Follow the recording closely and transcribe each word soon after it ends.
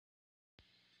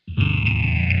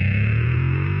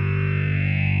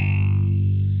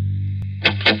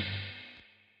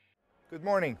Good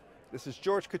morning. This is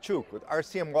George Kachuk with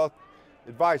RCM Wealth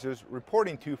Advisors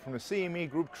reporting to you from the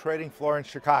CME Group trading floor in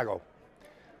Chicago.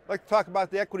 I'd like to talk about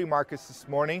the equity markets this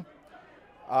morning.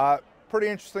 Pretty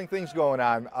interesting things going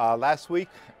on. Last week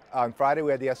on Friday we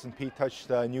had the S&P touch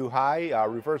a new high,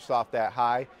 reversed off that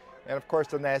high, and of course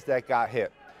the NASDAQ got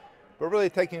hit. But really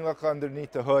taking a look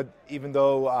underneath the hood, even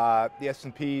though the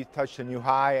S&P touched a new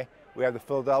high, we have the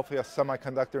Philadelphia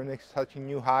Semiconductor Index touching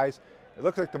new highs. It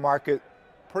looks like the market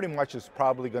pretty much is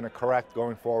probably going to correct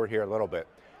going forward here a little bit.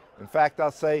 In fact,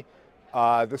 I'll say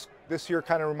this year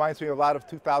kind of reminds me a lot of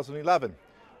 2011.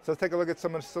 So let's take a look at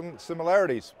some of the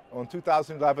similarities. Well, in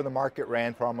 2011, the market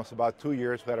ran for almost about 2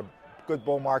 years. We had a good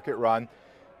bull market run.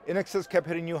 Indexes kept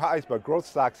hitting new highs, but growth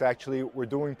stocks actually were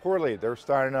doing poorly. They were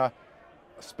starting to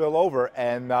spill over,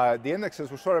 and the indexes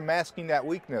were sort of masking that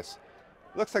weakness.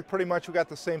 Looks like pretty much we got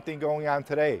the same thing going on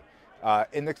today.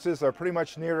 Indexes are pretty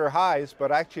much near their highs,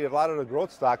 but actually a lot of the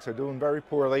growth stocks are doing very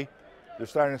poorly. They're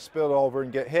starting to spill over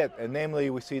and get hit, and namely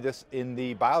we see this in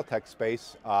the biotech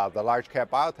space. The large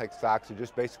cap biotech stocks are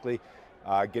just basically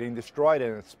getting destroyed,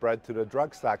 and it's spread to the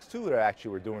drug stocks too that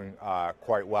actually were doing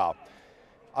quite well.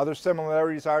 Other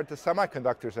similarities are the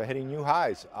semiconductors are hitting new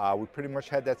highs. We pretty much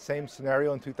had that same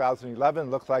scenario in 2011.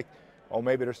 Looked like, oh,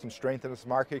 maybe there's some strength in this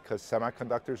market because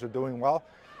semiconductors are doing well.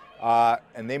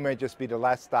 And they may just be the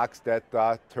last stocks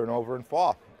that turn over and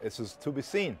fall. This is to be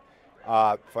seen.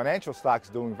 Financial stocks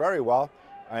doing very well,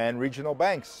 and regional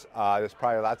banks. There's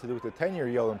probably a lot to do with the 10-year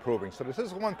yield improving. So this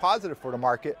is one positive for the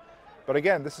market. But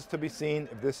again, this is to be seen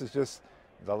if this is just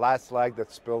the last leg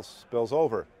that spills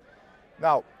over.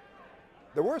 Now,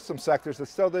 there were some sectors that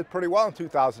still did pretty well in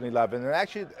 2011, and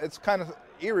actually it's kind of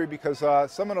eerie because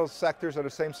some of those sectors are the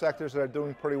same sectors that are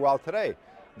doing pretty well today.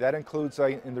 That includes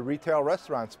in the retail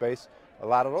restaurant space, a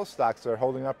lot of those stocks are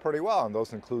holding up pretty well, and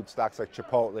those include stocks like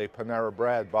Chipotle, Panera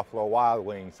Bread, Buffalo Wild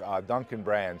Wings, Dunkin'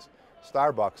 Brands,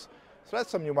 Starbucks. So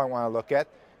that's something you might want to look at.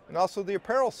 And also the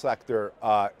apparel sector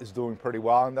is doing pretty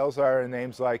well, and those are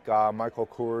names like Michael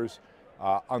Kors,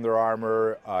 Under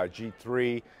Armour,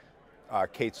 G3,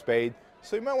 Kate Spade.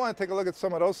 So you might want to take a look at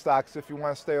some of those stocks if you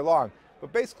want to stay along.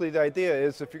 But basically the idea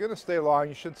is if you're going to stay along,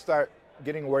 you should start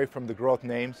getting away from the growth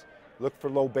names. Look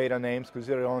for low beta names because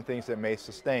they're the only things that may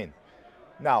sustain.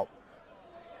 Now,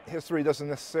 history doesn't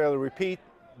necessarily repeat,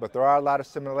 but there are a lot of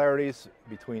similarities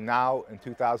between now and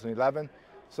 2011.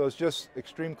 So it's just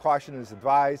extreme caution is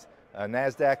advised.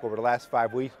 NASDAQ over the last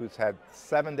 5 weeks, we've had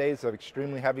 7 days of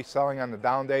extremely heavy selling on the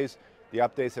down days. The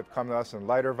up days have come to us in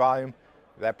lighter volume.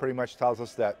 That pretty much tells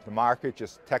us that the market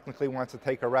just technically wants to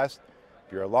take a rest.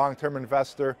 If you're a long-term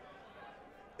investor,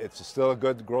 it's still a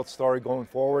good growth story going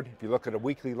forward. If you look at a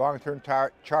weekly long-term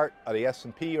chart of the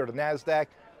S&P or the NASDAQ,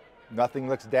 nothing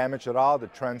looks damaged at all. The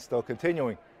trend's still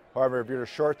continuing. However, if you're a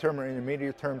short-term or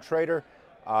intermediate-term trader,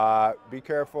 be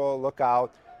careful, look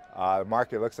out. The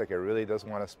market looks like it really doesn't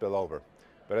want to spill over.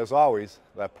 But as always,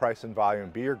 let price and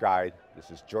volume be your guide. This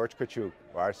is George Kachuk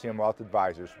of RCM Wealth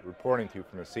Advisors reporting to you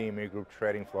from the CME Group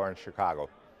trading floor in Chicago.